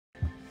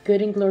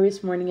Good and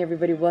glorious morning,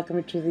 everybody.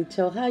 Welcome to Truly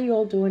Tell. How you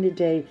all doing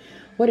today?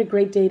 What a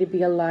great day to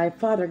be alive.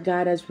 Father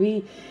God, as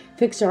we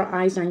fix our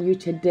eyes on you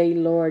today,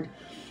 Lord,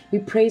 we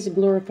praise and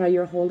glorify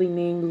your holy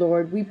name,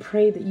 Lord. We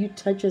pray that you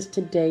touch us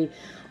today,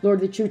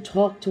 Lord, that you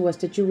talk to us,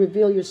 that you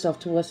reveal yourself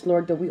to us,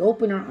 Lord, that we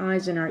open our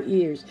eyes and our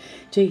ears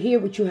to hear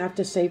what you have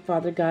to say,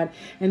 Father God,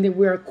 and that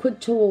we are quick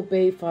to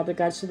obey, Father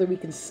God, so that we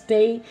can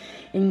stay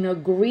in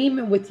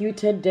agreement with you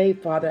today,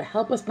 Father.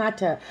 Help us not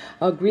to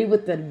agree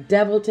with the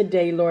devil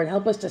today, Lord.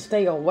 Help us to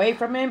stay away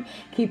from him.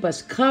 Keep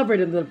us covered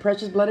in the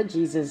precious blood of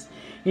Jesus.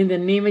 In the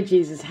name of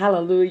Jesus.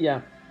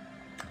 Hallelujah.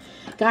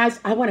 Guys,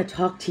 I want to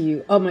talk to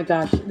you. Oh my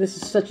gosh, this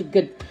is such a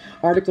good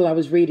article I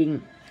was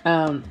reading.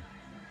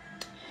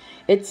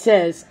 It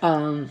says,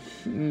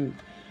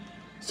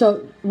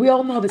 so we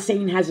all know that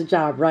Satan has a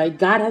job, right?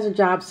 God has a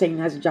job, Satan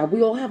has a job.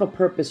 We all have a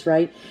purpose,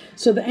 right?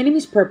 So the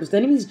enemy's purpose, the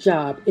enemy's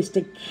job is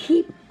to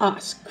keep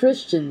us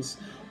Christians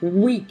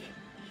weak.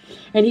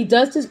 And he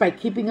does this by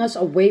keeping us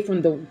away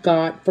from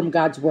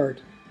God's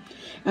word.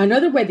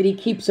 Another way that he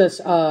keeps us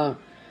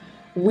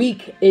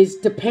weak is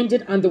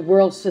dependent on the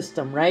world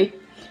system, right?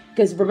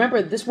 Because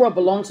remember, this world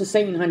belongs to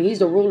Satan, honey. He's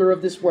the ruler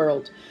of this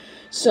world.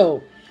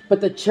 So, but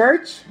the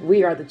church,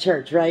 we are the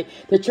church, right?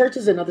 The church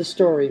is another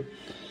story.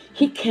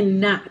 He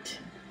cannot,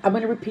 I'm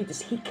going to repeat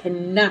this, he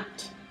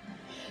cannot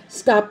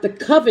stop the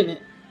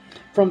covenant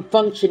from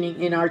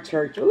functioning in our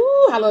church.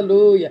 Ooh,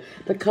 hallelujah.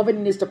 The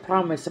covenant is the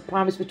promise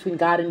between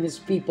God and his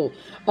people,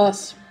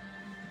 us,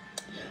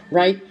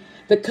 right?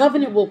 The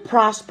covenant will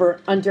prosper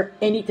under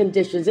any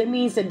conditions. It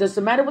means that it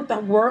doesn't matter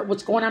what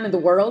what's going on in the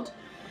world.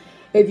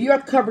 If you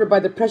are covered by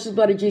the precious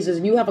blood of Jesus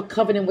and you have a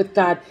covenant with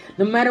God,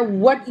 no matter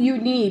what you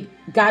need,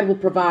 God will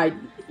provide.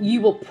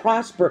 You will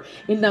prosper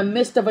in the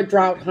midst of a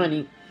drought,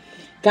 honey.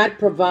 God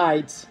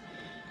provides.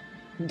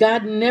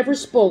 God never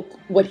spoke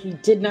what he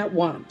did not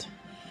want.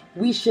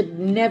 We should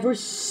never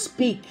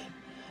speak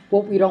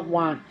what we don't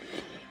want.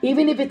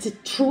 Even if it's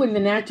true in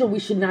the natural, we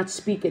should not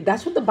speak it.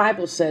 That's what the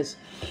Bible says.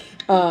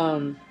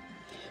 So,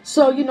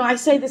 I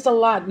say this a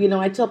lot.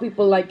 I tell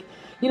people like,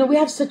 we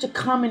have such a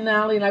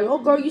commonality, like, oh,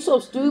 girl, you so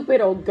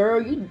stupid, oh,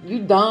 girl, you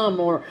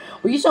dumb, or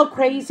you so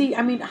crazy.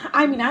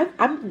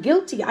 I'm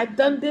guilty. I've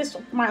done this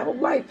my whole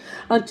life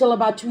until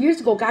about 2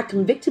 years ago. God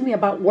convicted me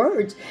about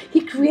words.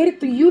 He created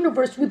the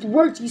universe with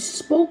words. He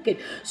spoke it.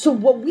 So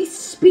what we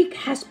speak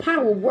has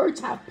power. Words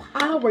have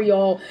power,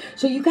 y'all.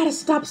 So you got to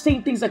stop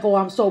saying things like, oh,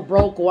 I'm so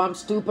broke, or I'm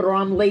stupid, or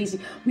I'm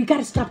lazy. We got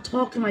to stop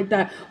talking like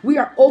that. We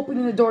are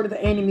opening the door to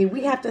the enemy.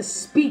 We have to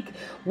speak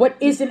what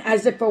isn't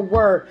as if it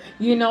were.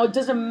 It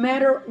doesn't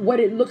matter what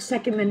it looks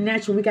like in the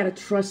natural. We got to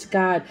trust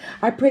God.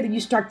 I pray that you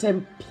start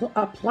to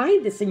apply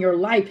this in your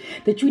life,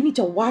 that you need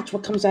to watch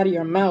what comes out of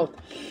your mouth.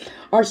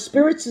 Our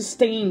spirit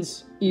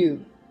sustains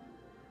you.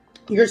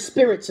 Your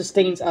spirit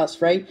sustains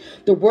us, right?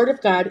 The word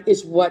of God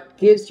is what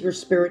gives your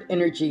spirit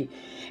energy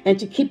and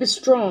to keep it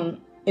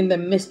strong in the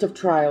midst of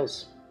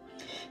trials.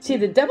 See,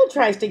 the devil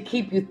tries to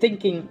keep you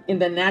thinking in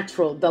the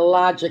natural, the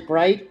logic,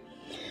 right?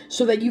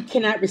 So that you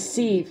cannot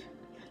receive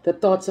the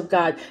thoughts of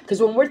God.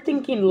 Because when we're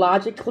thinking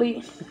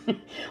logically,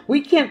 we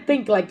can't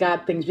think like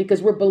God thinks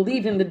because we're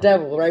believing the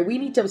devil, right? We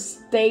need to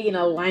stay in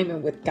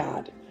alignment with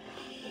God.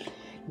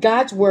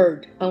 God's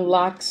word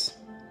unlocks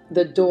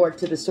the door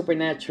to the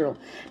supernatural.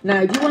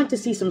 Now, if you want to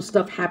see some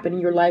stuff happen in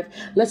your life,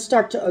 let's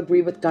start to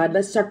agree with God.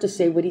 Let's start to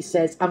say what he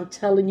says. I'm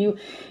telling you,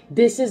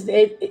 this is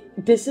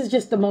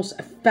just the most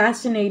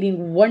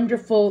fascinating,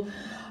 wonderful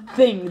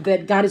thing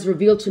that God has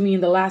revealed to me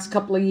in the last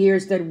couple of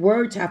years, that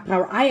words have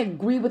power. I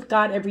agree with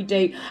God every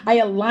day. I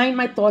align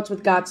my thoughts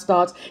with God's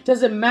thoughts.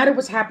 Doesn't matter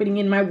what's happening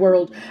in my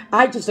world.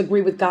 I just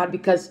agree with God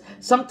because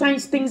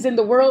sometimes things in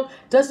the world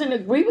doesn't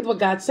agree with what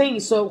God's saying.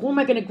 So who am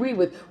I going to agree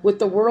with? With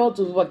the world,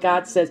 with what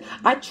God says.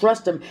 I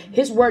trust him.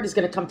 His word is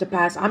going to come to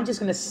pass. I'm just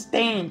going to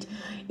stand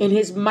in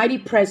his mighty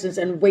presence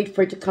and wait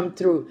for it to come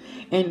through.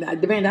 And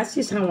man, that's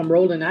just how I'm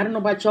rolling. I don't know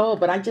about y'all,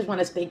 but I just want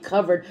to stay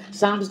covered.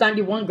 Psalms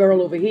 91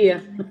 girl over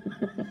here.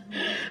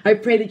 I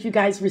pray that you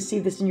guys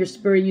receive this in your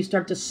spirit. You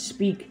start to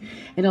speak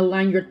and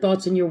align your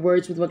thoughts and your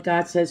words with what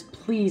God says.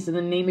 Please, in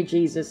the name of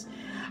Jesus.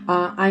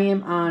 I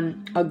am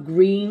on a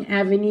Green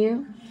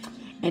Avenue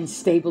and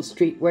Stable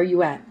Street. Where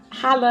you at?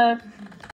 Holla.